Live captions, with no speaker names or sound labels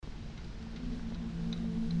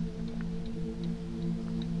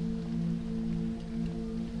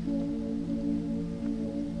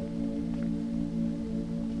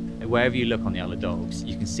wherever you look on the Isle of Dogs,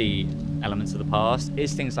 you can see elements of the past.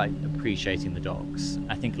 It's things like appreciating the docks.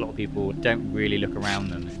 I think a lot of people don't really look around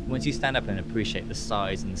them. Once you stand up and appreciate the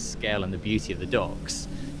size and the scale and the beauty of the docks,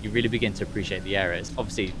 you really begin to appreciate the area. It's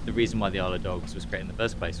obviously the reason why the Isle of Dogs was created in the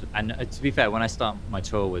first place. And to be fair, when I start my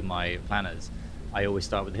tour with my planners, I always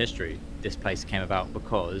start with the history. This place came about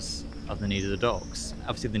because of the need of the docks.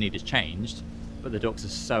 Obviously the need has changed, but the docks are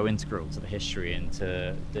so integral to the history and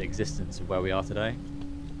to the existence of where we are today.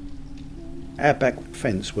 Our back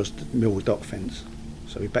fence was the Millwall Dock fence.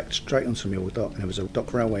 So we backed straight onto Millwall Dock, and there was a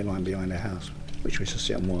dock railway line behind our house, which we used to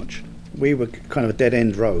sit and watch. We were kind of a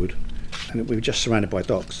dead-end road, and we were just surrounded by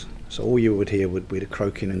docks. So all you would hear would be the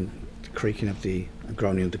croaking and the creaking of the and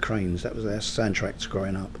groaning of the cranes. That was our soundtracks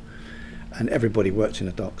growing up. And everybody worked in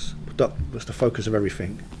the docks. The dock was the focus of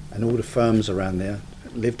everything. And all the firms around there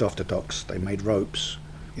lived off the docks. They made ropes,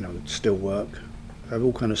 steel work. They were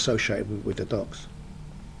all kind of associated with the docks.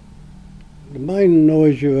 The main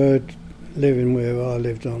noise you heard living where I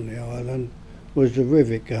lived on the island was the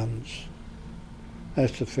rivet guns.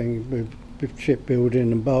 That's the thing with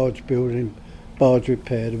shipbuilding and barge building, barge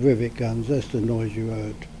repair, the rivet guns, that's the noise you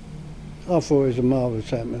heard. I thought it was a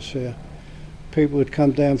marvellous atmosphere. People would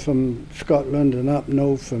come down from Scotland and up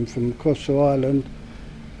north and from across the island,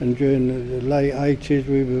 and during the late 80s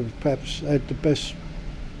we were perhaps had the best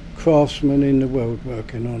craftsmen in the world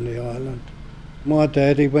working on the island. My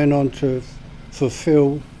dad, he went on to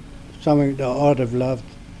fulfil something that I'd have loved,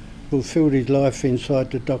 fulfilled his life inside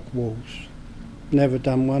the dock walls. Never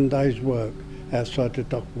done one day's work outside the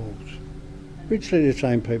dock walls. We'd see the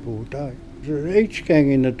same people all day. Each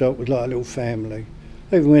gang in the dock was like a little family.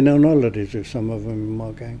 I even went on holidays with some of them in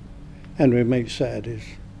my gang, and we'd meet Saturdays.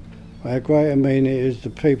 Our great amenity is the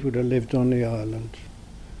people that lived on the island.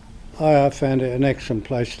 I found it an excellent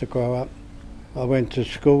place to grow up. I went to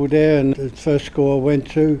school there, and the first school I went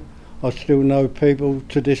to, I still know people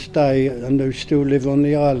to this day and who still live on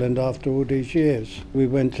the island after all these years. We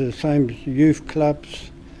went to the same youth clubs.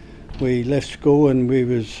 We left school and we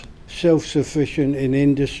was self-sufficient in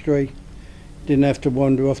industry. Didn't have to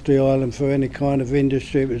wander off the island for any kind of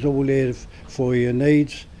industry. It was all here for your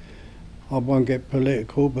needs. I won't get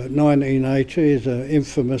political, but 1980 is an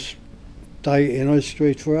infamous date in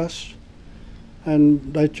history for us.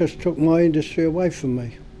 And they just took my industry away from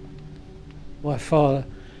me. My father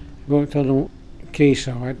worked on the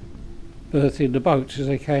quayside, berthing the boats as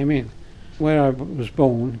they came in. Where I was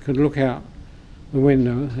born, could look out the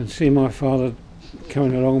window and see my father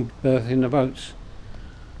coming along berthing the boats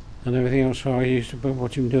and everything else. So I used to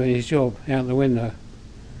watch him doing his job out the window.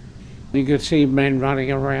 You could see men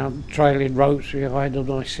running around trailing ropes.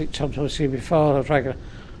 I sometimes see my father take a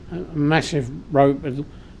massive rope and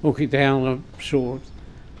hook it down and sort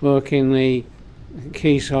of working the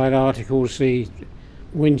quayside articles, the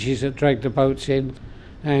winches that dragged the boats in.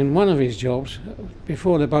 And one of his jobs,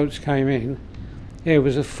 before the boats came in, there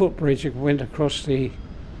was a footbridge that went across the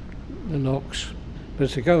locks. But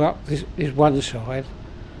to go up this one side,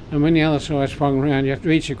 and when the other side swung around, you have to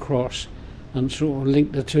reach across and sort of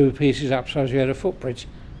link the two pieces up so you had a footbridge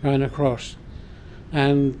going across.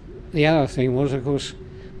 And the other thing was, of course,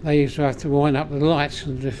 they used to have to wind up the lights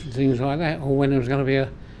and different things like that, or when there was going to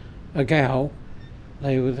be a gale,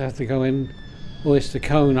 they would have to go in, hoist the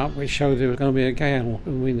cone up which showed there was going to be a gale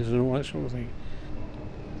and winds and all that sort of thing.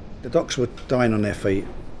 The docks were dying on their feet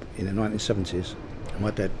in the 1970s, and my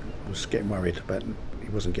dad was getting worried about he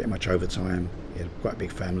wasn't getting much overtime. He had quite a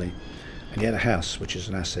big family, and he had a house, which is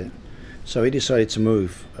an asset. So he decided to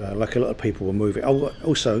move, like a lot of people were moving. Oh,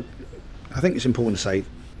 also, I think it's important to say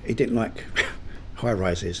he didn't like high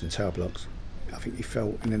rises and tower blocks. I think he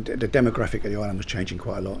felt, and the demographic of the island was changing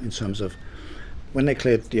quite a lot in terms of when they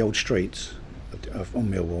cleared the old streets on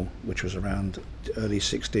Millwall, which was around the early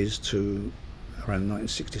 60s to around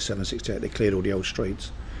 1967, 68, they cleared all the old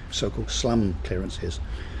streets, so-called slum clearances,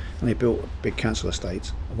 and they built a big council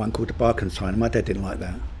estate, one called the Barkentine, and my dad didn't like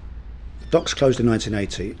that. The docks closed in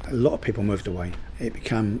 1980, a lot of people moved away. It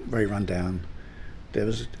became very run down. There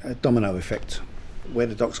was a domino effect. Where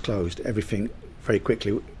the docks closed, everything very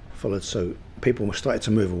quickly followed suit. People started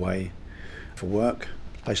to move away for work.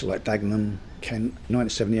 Places like Dagenham, Kent. In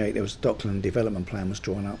 1978, there was the Dockland Development Plan was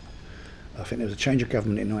drawn up. I think there was a change of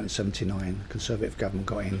government in 1979. Conservative government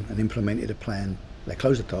got in and implemented a plan. They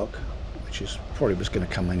closed the dock, which is probably was going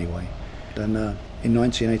to come anyway. Then in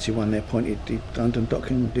 1981, they appointed the London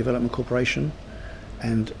Docking Development Corporation,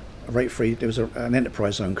 and there was an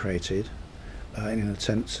enterprise zone created in an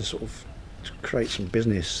attempt to sort of create some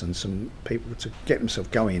business and some people to get themselves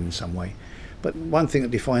going in some way. But one thing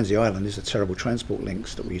that defines the island is the terrible transport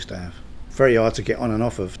links that we used to have. Very hard to get on and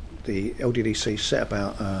off of the LDDC set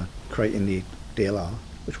about creating the DLR,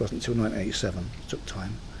 which wasn't until 1987, it took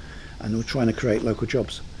time, and they were trying to create local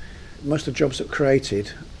jobs. Most of the jobs that were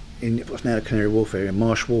created in what's now the Canary Wharf area,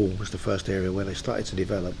 Marsh Wall was the first area where they started to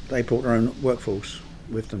develop. They brought their own workforce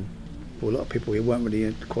with them. Well, a lot of people who weren't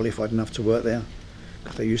really qualified enough to work there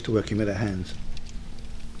because they're used to working with their hands.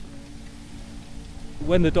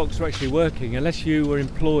 When the docks were actually working, unless you were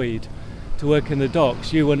employed to work in the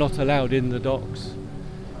docks, you were not allowed in the docks.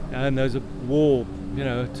 And there's a wall,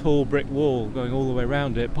 a tall brick wall going all the way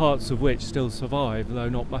around it, parts of which still survive, though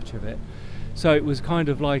not much of it. So it was kind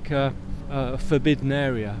of like a forbidden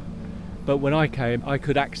area. But when I came, I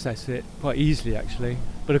could access it quite easily, actually.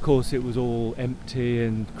 But of course it was all empty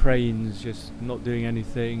and cranes just not doing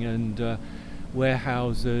anything, and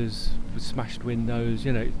warehouses with smashed windows.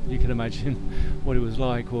 You can imagine what it was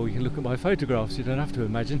like, or you can look at my photographs, you don't have to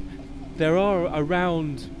imagine. There are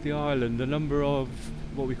around the island a number of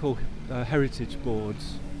what we call heritage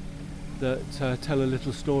boards that tell a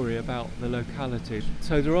little story about the locality.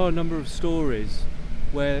 So there are a number of stories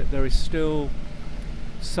where there is still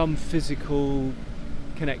some physical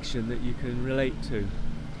connection that you can relate to.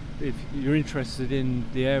 If you're interested in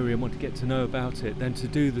the area and want to get to know about it, then to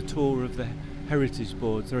do the tour of the heritage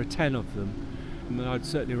boards. There are 10 of them, and I'd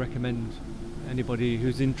certainly recommend anybody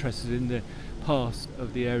who's interested in the past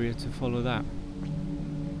of the area to follow that.